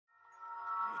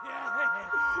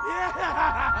Meat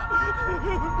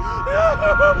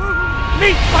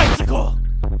bicycle!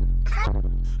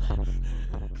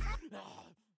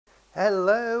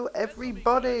 Hello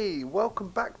everybody, welcome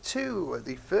back to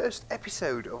the first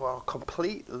episode of our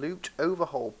complete loot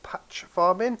overhaul patch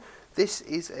farming. This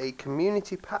is a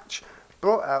community patch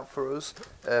brought out for us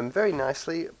very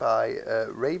nicely by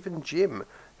Ravenjim,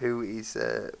 who is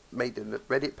made a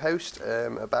Reddit post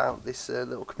about this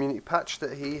little community patch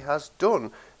that he has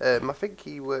done. I think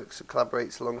he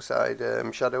collaborates alongside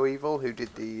Shadow Evil, who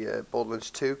did the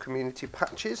Borderlands 2 community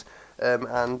patches,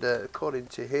 and according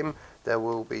to him there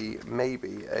will be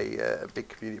maybe a big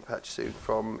community patch soon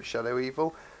from Shadow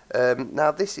Evil. Now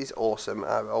this is awesome.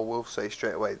 I will say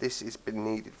straight away, this has been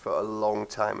needed for a long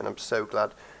time, and I'm so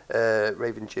glad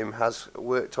Ravenjim has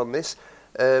worked on this.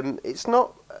 It's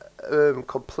not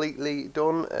completely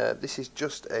done. This is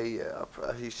just I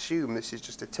assume this is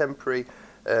just a temporary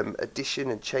addition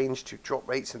and change to drop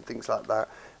rates and things like that,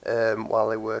 while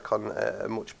they work on a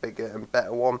much bigger and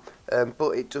better one.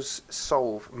 But it does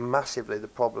solve massively the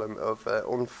problem of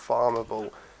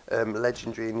unfarmable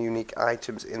legendary and unique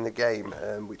items in the game,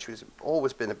 which has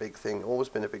always been a big thing, always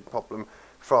been a big problem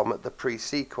from the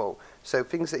pre-sequel. So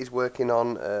things that he's working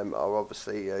on are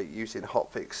obviously using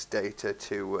hotfix data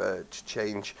to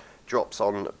change drops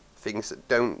on things that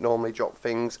don't normally drop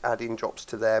things, adding drops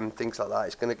to them, things like that.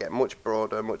 It's going to get much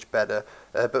broader, much better.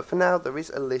 But for now, there is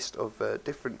a list of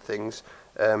different things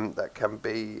that can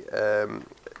be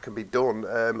done.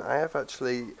 I have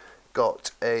actually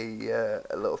got a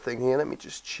little thing here. Let me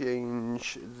just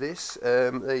change this.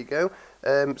 There you go.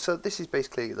 So this is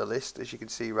basically the list, as you can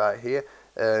see right here.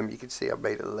 You can see I've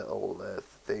made a little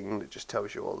thing that just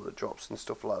tells you all the drops and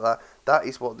stuff like that. That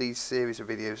is what these series of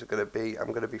videos are going to be. I'm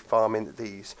going to be farming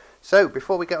these. So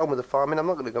before we get on with the farming, I'm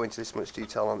not going to go into this much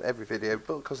detail on every video,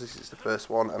 but because this is the first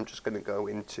one, I'm just going to go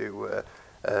into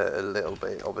a little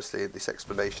bit, obviously, this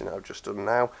explanation I've just done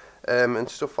now, and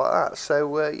stuff like that.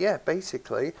 So yeah,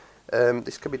 basically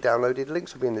this can be downloaded.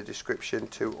 Links will be in the description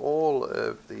to all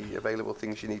of the available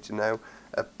things you need to know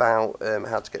about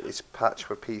how to get this patch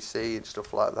for PC and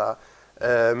stuff like that.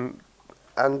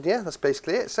 And yeah, that's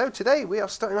basically it. So today we are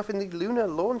starting off in the lunar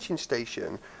launching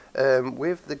station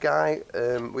with the guy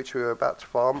which we were about to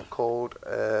farm, called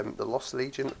the Lost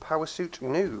Legion Powersuit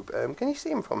Noob. Can you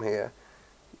see him from here?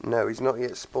 No, he's not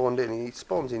yet spawned in. He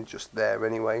spawns in just there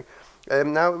anyway.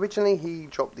 Now originally he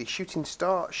dropped the Shooting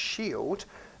Star Shield,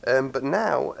 but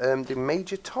now the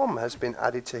Major Tom has been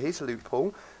added to his loot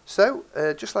pool. So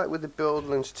just like with the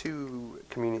Borderlands 2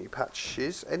 community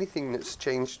patches, anything that's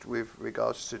changed with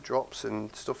regards to drops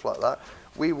and stuff like that,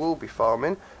 we will be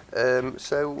farming.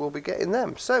 So we'll be getting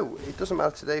them. So it doesn't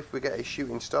matter today if we get a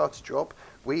Shooting Star to drop.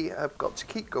 We have got to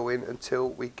keep going until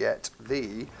we get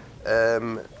the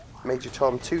Major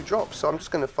Tom 2 drops. So I'm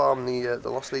just going to farm the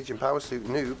Lost Legion Powersuit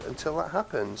Noob until that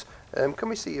happens. Can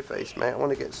we see your face, mate? I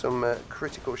want to get some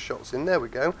critical shots in. There we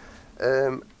go.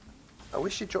 I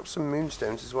wish you'd drop some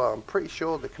moonstones as well. I'm pretty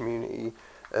sure the community...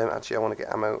 actually, I want to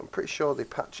get ammo. I'm pretty sure the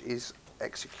patch is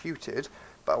executed,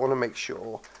 but I want to make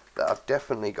sure that I've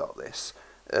definitely got this.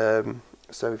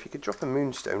 So if you could drop a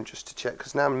moonstone just to check,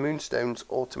 because now moonstones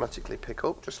automatically pick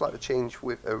up, just like the change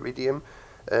with Iridium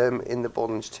in the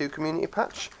Borderlands 2 community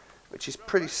patch, which is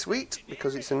pretty sweet,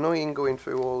 because it's annoying going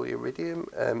through all the Iridium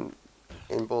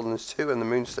in Borderlands 2 and the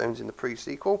moonstones in the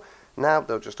pre-sequel. Now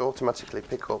they'll just automatically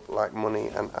pick up like money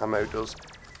and ammo does.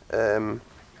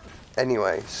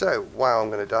 Anyway, so wow, I'm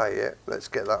going to die here. Let's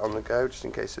get that on the go, just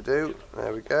in case I do.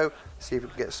 There we go. See if we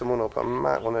can get someone up. I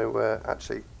might want to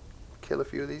actually kill a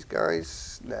few of these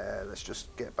guys. Nah, let's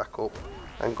just get back up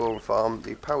and go and farm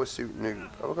the Powersuit Noob.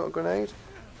 Have I got a grenade?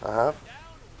 I have.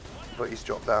 But he's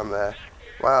dropped down there.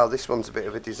 Wow, this one's a bit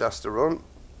of a disaster run.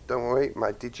 Don't worry,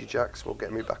 my Digijacks will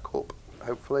get me back up,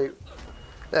 hopefully.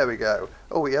 There we go.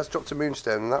 Oh, he has dropped a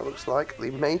moonstone, and that looks like the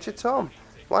Major Tom.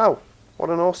 Wow, what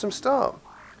an awesome start.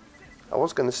 I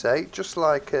was going to say, just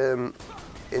like in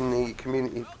the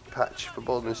community patch for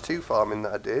Borderlands 2 farming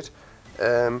that I did,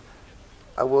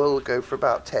 I will go for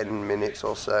about 10 minutes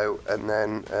or so, and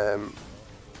then...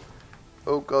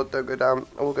 oh god, don't go down.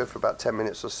 I will go for about 10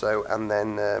 minutes or so, and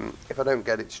then if I don't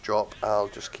get it to drop, I'll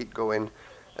just keep going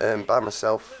by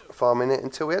myself, farming it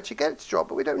until we actually get it to drop.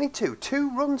 But we don't need to. 2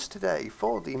 runs today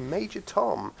for the Major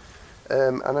Tom,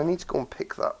 and I need to go and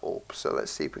pick that up. So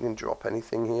let's see if we can drop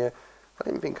anything here. I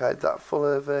didn't think I had that full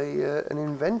of an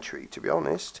inventory, to be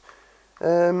honest.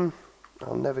 I'll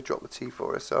never drop the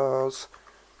T4SRs.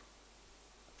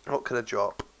 What could I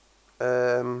drop?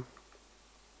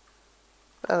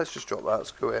 Let's just drop that.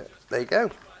 Screw it. There you go.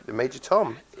 The Major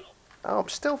Tom. Oh, I'm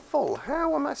still full.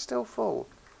 How am I still full?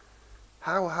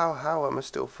 How am I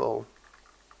still full?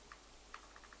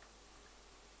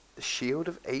 The Shield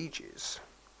of Ages.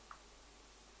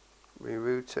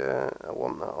 Rerouter, I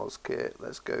want that Oz kit.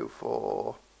 Let's go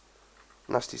for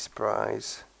Nasty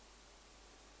Surprise.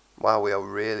 Wow, we are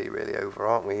really over,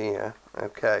 aren't we here?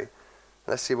 Okay,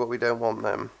 let's see what we don't want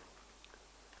then.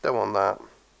 Don't want that.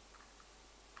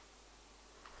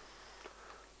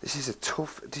 This is a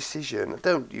tough decision.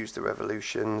 Don't use the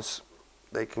Revolutions.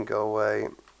 They can go away.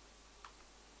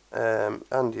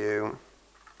 And you.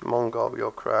 Mongol,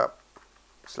 your crap.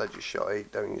 Sledge Shotty,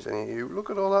 don't use any of you. Look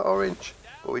at all that orange.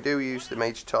 But we do use the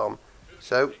Major Tom.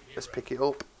 So, let's pick it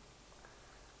up.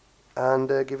 And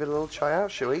give it a little try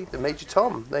out, shall we? The Major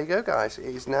Tom. There you go, guys. It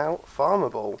is now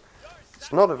farmable.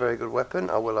 It's not a very good weapon,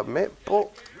 I will admit.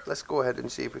 But, let's go ahead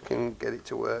and see if we can get it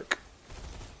to work.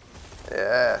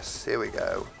 Yes, here we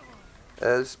go.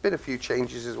 There's been a few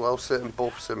changes as well, certain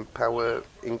buffs and power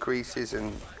increases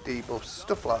and debuffs,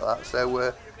 stuff like that.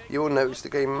 So you'll notice the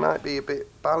game might be a bit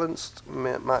balanced,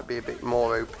 might be a bit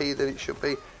more OP than it should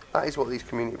be. That is what these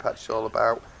community patches are all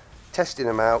about. Testing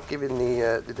them out, giving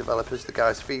the developers, the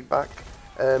guys, feedback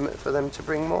for them to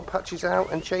bring more patches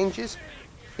out and changes.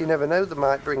 You never know, they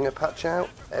might bring a patch out.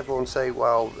 Everyone say,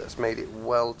 well, that's made it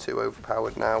well too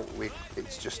overpowered now.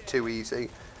 It's just too easy.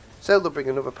 So they'll bring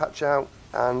another patch out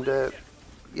and,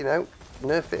 you know,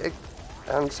 nerf it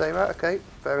and say, right, okay,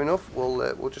 fair enough,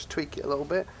 we'll just tweak it a little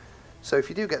bit. So if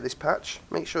you do get this patch,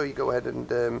 make sure you go ahead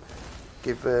and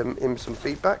give him some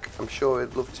feedback. I'm sure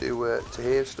he'd love to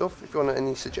hear stuff. If you want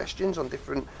any suggestions on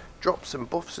different drops and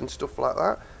buffs and stuff like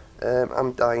that,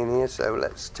 I'm dying here, so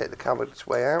let's take the coward's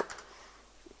way out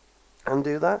and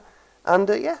do that. And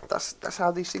yeah, that's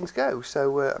how these things go.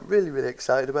 So I'm really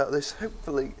excited about this.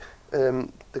 Hopefully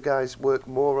the guys work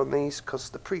more on these, because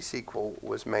the pre-sequel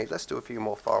was made. Let's do a few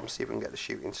more farms, see if we can get the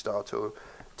shooting star to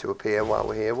appear while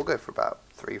we're here. We'll go for about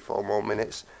 3-4 more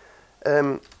minutes.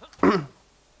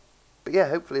 But yeah,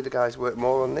 hopefully the guys work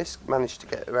more on this, manage to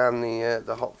get around the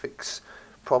hotfix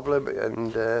problem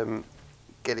and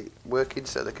get it working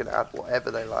so they can add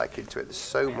whatever they like into it. There's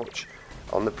so much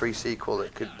on the pre-sequel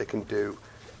that they can do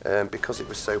because it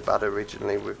was so bad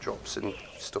originally with drops and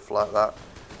stuff like that.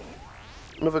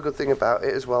 Another good thing about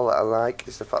it as well that I like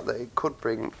is the fact that it could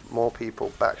bring more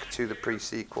people back to the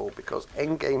pre-sequel, because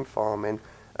endgame farming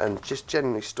and just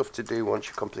generally stuff to do once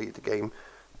you complete the game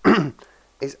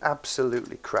is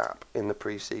absolutely crap in the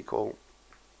pre-sequel.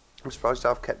 I'm surprised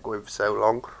I've kept going for so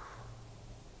long.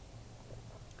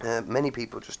 Many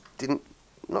people just didn't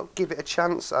not give it a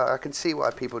chance. I can see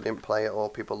why people didn't play it or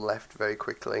people left very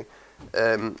quickly.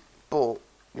 But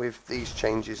with these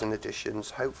changes and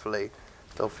additions, hopefully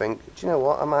they'll think, do you know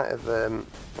what? I might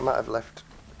have left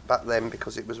back then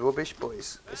because it was rubbish, but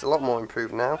it's a lot more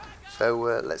improved now.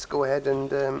 So let's go ahead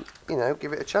and you know,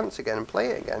 give it a chance again and play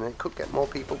it again. It could get more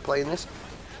people playing this.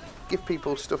 Give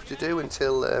people stuff to do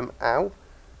until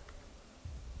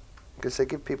because they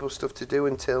give people stuff to do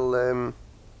until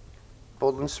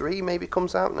Borderlands 3 maybe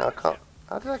comes out. Now I can't.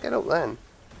 How did I get up then?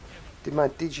 Did my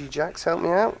Digijacks help me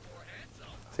out?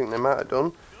 I think they might have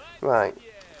done. Right.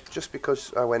 Just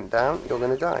because I went down, you're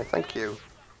going to die. Thank you.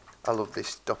 I love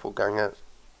this doppelganger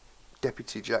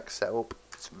Deputy Jack setup.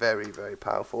 It's very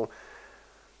powerful.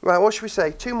 Right, what should we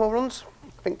say? 2 more runs?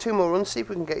 I think 2 more runs. See if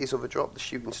we can get his other drop, the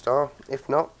shooting star. If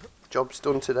not, job's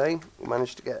done today. We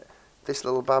managed to get this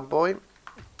little bad boy.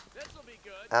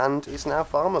 And it's now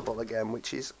farmable again,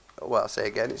 which is, well, I say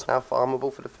again, it's now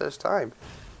farmable for the first time.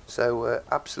 So,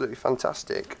 absolutely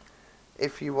fantastic.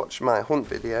 If you watch my hunt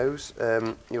videos,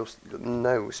 you'll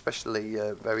know, especially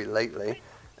very lately,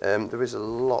 there is a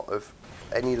lot of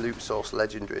any loot source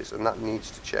legendaries, and that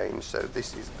needs to change. So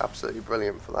this is absolutely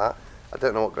brilliant for that. I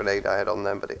don't know what grenade I had on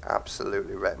them, but it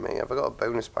absolutely wrecked me. Have I got a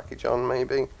bonus package on,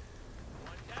 maybe?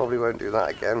 Probably won't do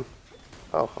that again.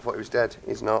 Oh, I thought he was dead.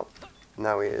 He's not.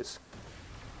 Now he is.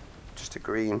 Just a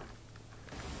green.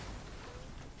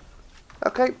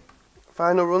 Okay,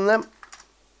 final run then.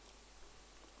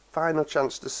 Final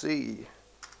chance to see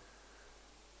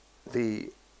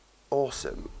the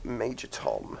awesome Major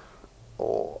Tom,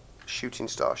 or Shooting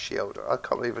Star Shield. I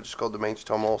can't believe I just called the Major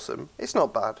Tom awesome. It's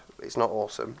not bad, it's not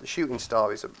awesome. The Shooting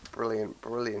Star is a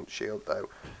brilliant shield though.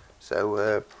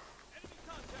 So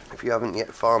if you haven't yet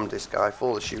farmed this guy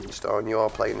for the Shooting Star and you are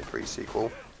playing the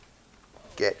pre-sequel,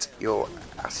 get your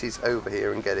asses over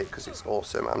here and get it, because it's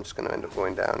awesome. I'm just going to end up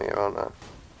going down here, aren't I?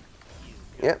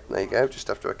 Yep, there you go, just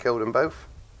after I killed them both.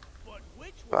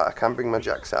 Right, I can bring my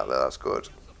jacks out there, that's good.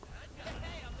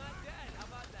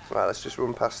 Right, let's just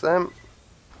run past them.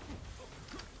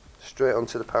 Straight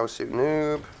onto the Powersuit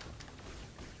Noob.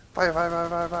 Fire.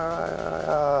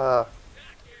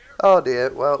 Oh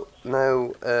dear, well,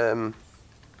 no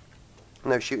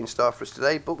shooting star for us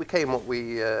today, but we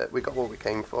got what we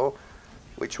came for,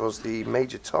 which was the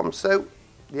Major Tom. So,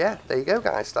 yeah, there you go,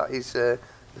 guys. That is the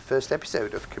first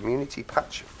episode of Community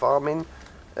Patch Farming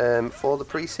for the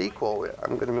pre-sequel.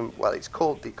 It's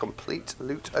called the Complete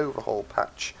Loot Overhaul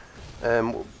Patch.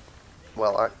 That's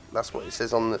what it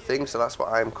says on the thing, so that's what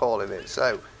I'm calling it.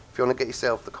 So, if you want to get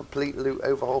yourself the Complete Loot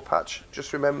Overhaul Patch,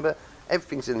 just remember,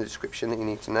 everything's in the description that you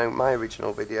need to know. My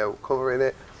original video covering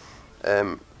it,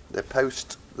 the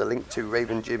link to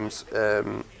Ravenjim's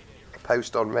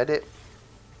post on Reddit,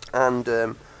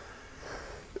 and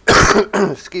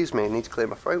excuse me, I need to clear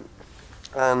my throat,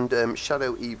 and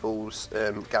Shadow Evil's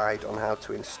guide on how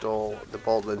to install the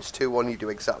Borderlands 2 one. You do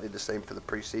exactly the same for the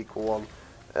pre-sequel one.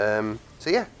 So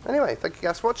yeah, anyway, thank you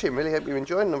guys for watching. Really hope you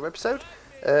enjoyed another episode.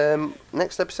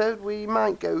 Next episode we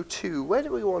might go to, where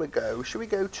do we want to go? Should we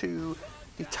go to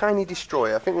the Tiny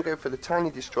Destroyer? I think we'll go for the Tiny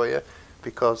Destroyer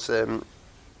because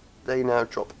they now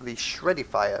drop the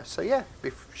Shreddifier. So yeah,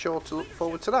 be sure to look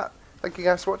forward to that. Thank you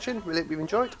guys for watching. Really hope you've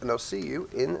enjoyed, and I'll see you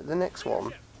in the next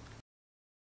one.